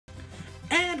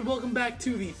And welcome back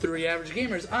to the Three Average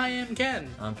Gamers. I am Ken.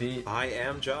 I'm Pete. I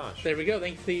am Josh. There we go.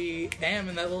 Thank you for the am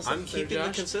in that little I'm sentence there, keeping the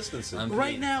Josh. consistency.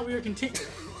 Right now, we are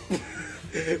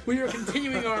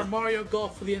continuing our Mario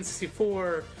Golf for the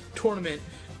N64 tournament.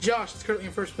 Josh is currently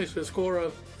in first place with a score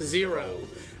of 0.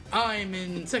 I'm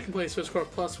in second place with a score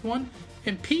of +1.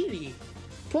 And Petey,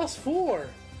 +4.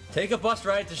 Take a bus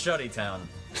ride to Shuddy Town.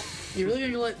 You really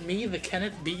gonna let me, the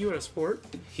Kenneth, beat you at a sport?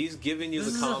 He's giving you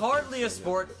This the is confidence. hardly a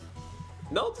sport.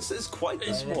 No, this is quite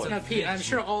the sport. Now, Pete, I'm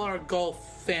sure all our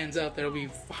golf fans out there will be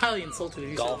highly insulted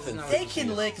if you Golf said this. They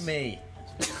can lick me.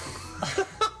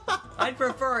 I'd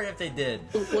prefer it if they did.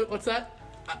 What's that?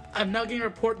 I'm now getting a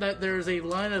report that there's a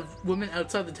line of women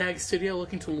outside the tag studio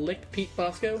looking to lick Pete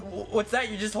Bosco. What's that?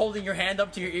 You're just holding your hand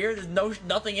up to your ear? There's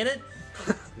nothing in it?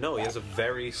 No, he has a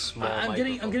very small I'm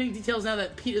getting details now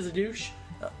that Pete is a douche.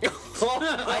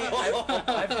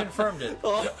 I've confirmed it.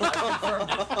 I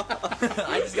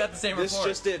just got the same This report.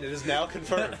 just in. It is now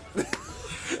confirmed.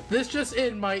 This just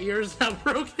in, my ears now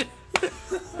broken.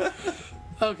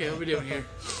 Okay, what are we doing here?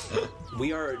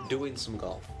 We are doing some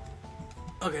golf.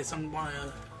 Okay, so I'm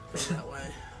gonna go that way.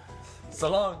 So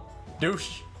long,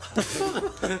 douche.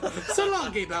 So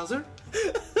long, Gay Bowser.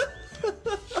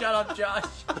 Shut up, Josh.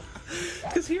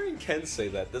 Because hearing Ken say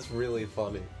that's really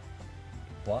funny.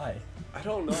 Why? I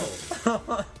don't know.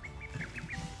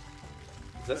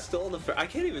 Is that still in the I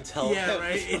can't even tell. Yeah,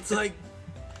 right? It's like...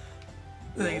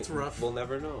 I think it's rough. We'll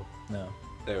never know. No.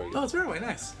 There we Oh, go. it's Fairway,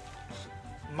 nice.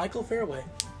 Michael Fairway.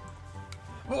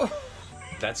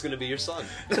 That's going to be your son.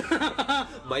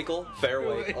 Michael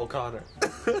Fairway O'Connor.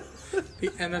 The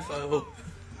MFO.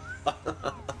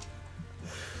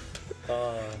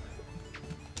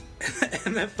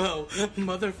 MFO.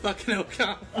 Motherfucking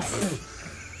O'Connor.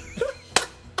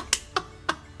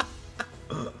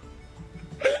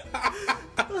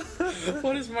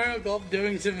 What is Mario Golf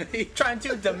doing to me? Trying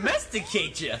to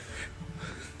domesticate you.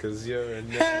 Because you're an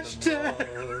Hashtag.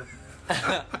 animal.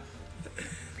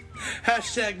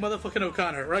 Hashtag motherfucking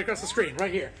O'Connor. Right across the screen.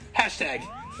 Right here. Hashtag.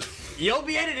 You'll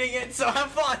be editing it, so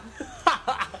have fun.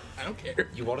 I don't care.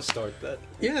 You want to start that?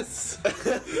 Yes.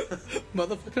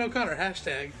 Motherfucking O'Connor.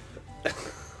 Hashtag. It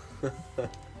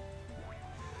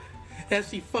has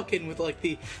to be fucking with like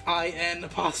the IN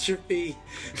apostrophe.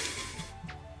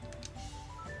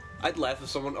 I'd laugh if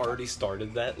someone already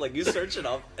started that. Like, you search it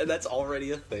up, and that's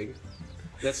already a thing.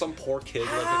 That's some poor kid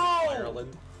living in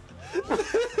Ireland.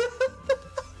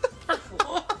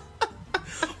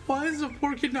 Why is a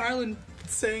poor kid in Ireland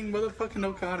saying motherfucking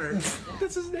O'Connor?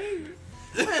 That's his name.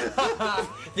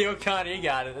 The O'Connor, you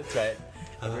got it. That's right.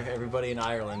 Everybody in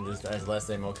Ireland has last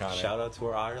name O'Connor. Shout out to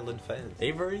our Ireland fans.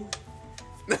 Avery?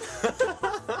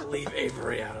 Leave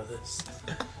Avery out of this.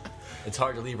 It's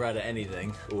hard to leave her out of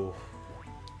anything. Ooh.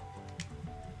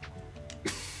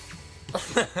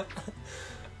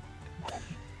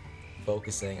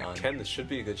 Focusing on Ken, this should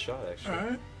be a good shot, actually.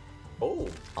 Alright. Oh,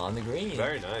 on the green.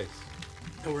 very nice.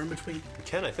 Oh, we're in between.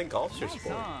 Ken, I think golf's your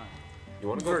sport. You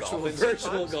want to go Virtual golfing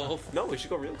sometimes? golf. No, we should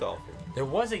go real golfing. There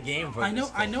was a game for I know-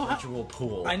 this I know how- virtual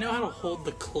pool. I know how to hold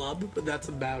the club, but that's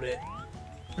about it.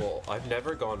 Well, I've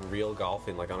never gone real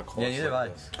golfing, like on a course Yeah, neither like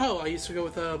have I. this. Oh, I used to go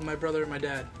with my brother and my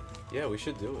dad. Yeah, we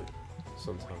should do it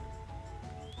sometime.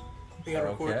 We gotta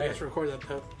record. Okay. We have to record that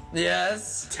though.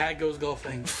 Yes. Tag goes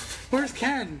golfing. Where's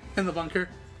Ken? In the bunker.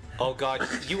 Oh god,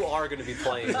 you are going to be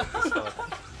playing with this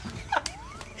stuff.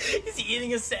 Is he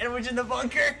eating a sandwich in the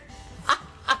bunker?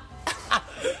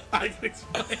 I can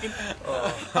explain.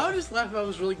 I would just laugh if I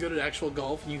was really good at actual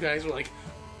golf, and you guys were like,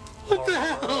 "What the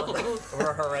hell?"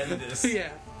 We're horrendous. Yeah.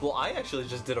 Well, I actually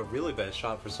just did a really bad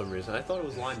shot for some reason. I thought it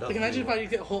was lined up. Like, imagine if I could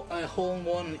get a hole in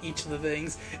one on each of the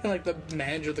things, and like the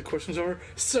manager of the course comes over,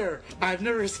 "Sir, I've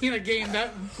never seen a game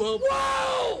that well."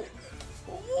 Whoa!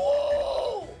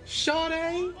 Whoa!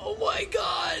 Sade, Oh my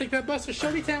god! take that bus to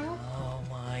Shuddy Town. Oh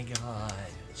my god.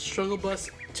 Struggle Bus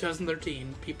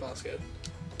 2013, Pete Bosco.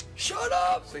 Shut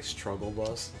up! Say struggle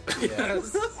bus.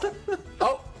 Yes.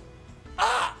 Oh!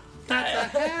 Ah!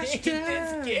 That's a this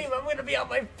hashtag. game, I'm gonna be on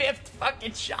my 5th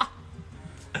fucking shot.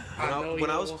 When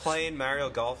I was playing Mario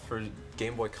Golf for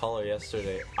Game Boy Color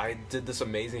yesterday, I did this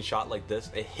amazing shot like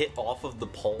this. It hit off of the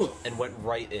pole and went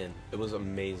right in. It was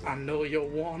amazing. I know you'll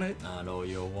want it. I know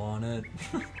you want it.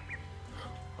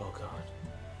 Oh god.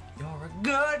 You're a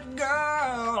good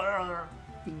girl.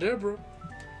 Deborah.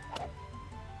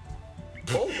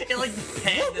 Oh, It like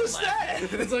panned and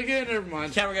left. It's like, yeah, never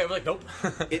mind. Camera guy was like, nope.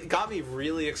 it got me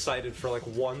really excited for like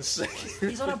 1 second.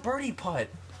 He's on a birdie putt.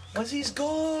 Cause he's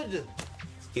good.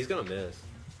 He's gonna miss.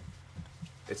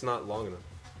 It's not long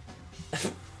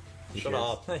enough. Shut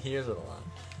up. He hears it a lot.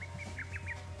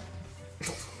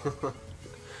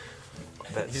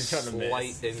 That He's gonna miss.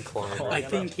 slight incline. I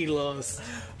think he lost.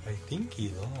 I think he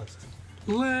lost.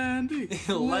 Landy!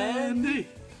 Landy!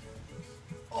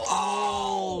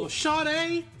 Oh, shot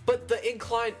A! But the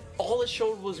incline, all it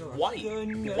showed was white.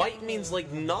 White means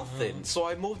like nothing, so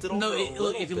I moved it over No, a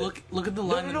little if you bit. look at the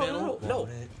line in the middle. No.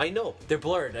 I know. They're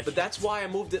blurred. But that's why I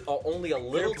moved it only a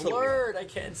little to the blurred. I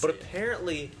can't see. But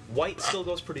apparently, white still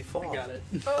goes pretty far. Got it.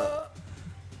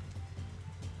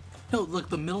 No, look,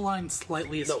 the middle line's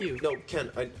slightly askew. No,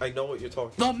 Ken, I know what you're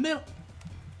talking The middle.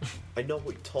 I know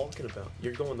what you're talking about.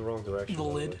 You're going the wrong direction. The by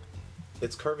lid. way.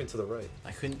 It's curving to the right.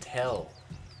 I couldn't tell.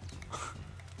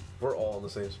 We're all in the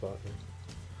same spot here.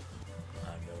 I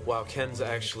know. Wow, Ken's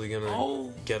actually gonna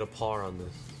Oh. get a par on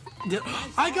this. Yeah,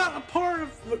 I got a par of.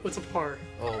 What's a par?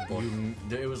 Oh boy.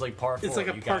 It was like par 4. It's like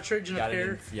a You partridge in a got it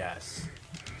pear? Yes.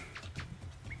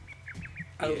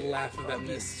 I would laugh if that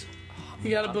missed. You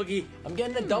got a boogie. I'm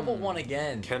getting a double one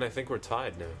again. Ken, I think we're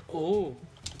tied now. Oh.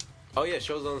 Oh yeah, it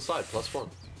shows on the side, +1.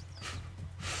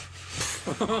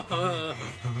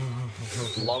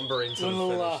 Lumbering to One the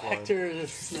little finish line. Hector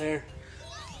is there.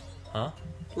 Huh?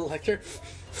 Little Hector.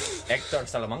 Hector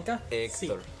Salamanca?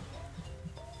 Hector.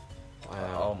 Oh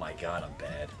Wow. my god, I'm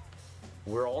bad.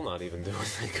 We're all not even doing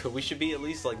that good. We should be at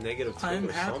least like -2 I'm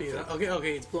or happy. something.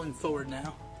 Okay, it's blowing forward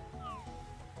now.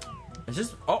 It's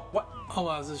just. Oh, what? Oh,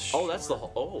 wow, this is Oh, that's the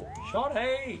whole. Oh. Shot,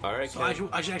 hey! Alright, So Ken.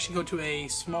 I should actually go to a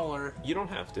smaller. You don't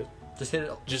have to. Just hit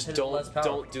it. Just hit it less power.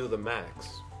 don't do the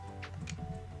max.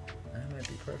 That might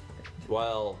be perfect.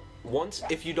 Well,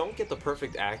 if you don't get the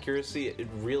perfect accuracy, it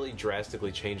really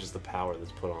drastically changes the power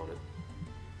that's put on it.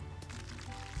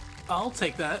 I'll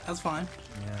take that. That's fine.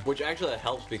 Yeah. Which actually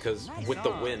helps because with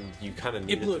the wind, you kind of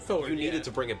needed blew it forward, you needed yeah.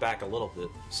 to bring it back a little bit.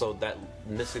 So that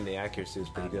missing the accuracy is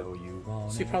pretty good. So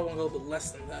you probably want to go a little bit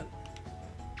less than that.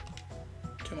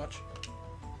 Too much.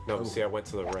 No, see, I went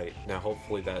to the right. Now,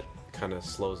 hopefully, that kind of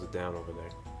slows it down over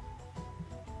there.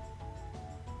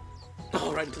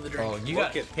 Oh, right into the drink. Oh, you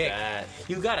Look got a at kick. that.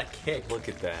 You got a kick. Look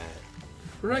at that.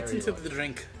 right very into lucky. the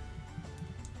drink.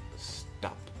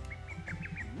 Stop.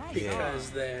 Because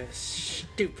they're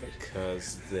stupid.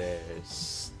 Because they're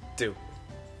stupid.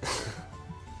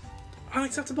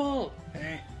 Unacceptable.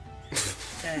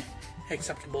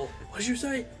 Acceptable. What did you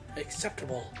say?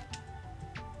 Acceptable.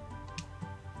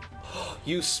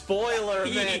 You spoiler,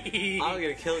 man! I'm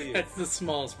gonna kill you. That's the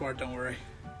smallest part, don't worry.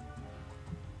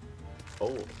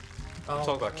 Oh.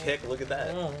 Talk about kick, look at that.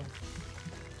 Oh.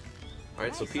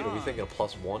 Alright, so Pete, are we thinking a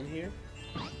 +1 here?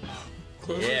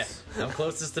 Close. Yeah, I'm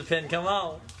closest to pin. Come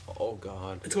on. Oh,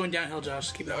 God. It's going downhill,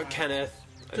 Josh. Keep that in mind. Kenneth.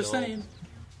 I Just know. saying.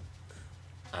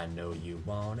 I know you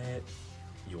want it.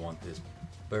 You want this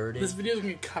birdie. This video's gonna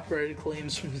get copyrighted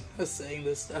claims from us saying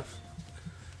this stuff.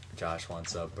 Josh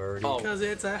wants a birdie. Oh. Because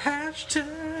it's a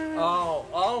hashtag.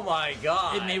 Oh my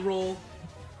god. It may roll.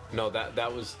 No,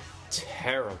 that was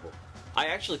terrible. I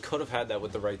actually could have had that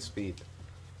with the right speed.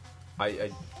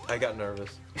 I got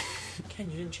nervous.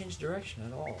 Ken, you didn't change direction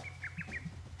at all.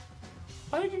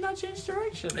 Why did you not change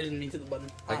direction? I didn't mean to the button.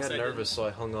 I got Honestly, nervous, so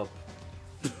I hung up.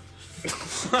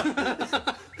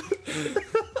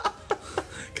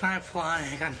 Kind of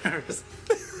flying. I got nervous.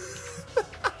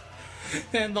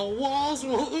 And the walls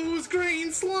will ooze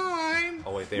green slime.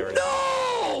 Oh, wait, they already.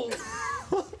 No!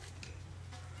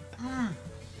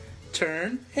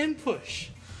 Turn and push.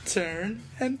 Turn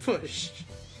and push.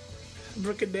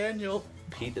 Brooke and Daniel.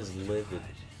 Pete is livid.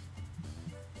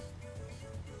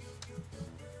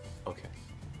 Okay.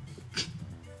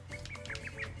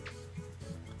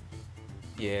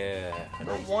 Yeah. I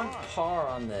don't want par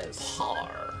on this.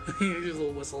 Par. Just a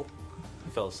little whistle. I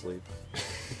fell asleep.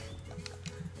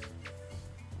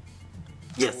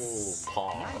 Yes! Oh,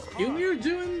 par. You were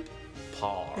doing.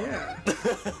 Par. Yeah.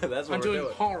 That's what I'm we're doing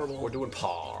doing. horrible. We're doing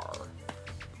par.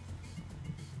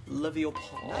 Love your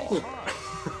par.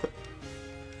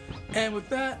 And with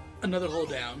that, another hole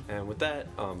down. And with that,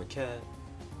 a cat,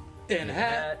 And a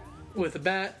hat with a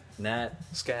bat. Nat.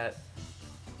 scat.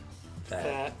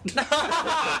 That.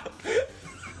 Fat.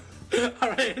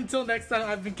 Alright, until next time,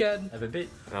 I've been Ken. Have a bit.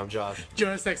 And I'm Josh. Join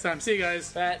us next time. See you guys.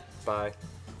 Fat. Bye.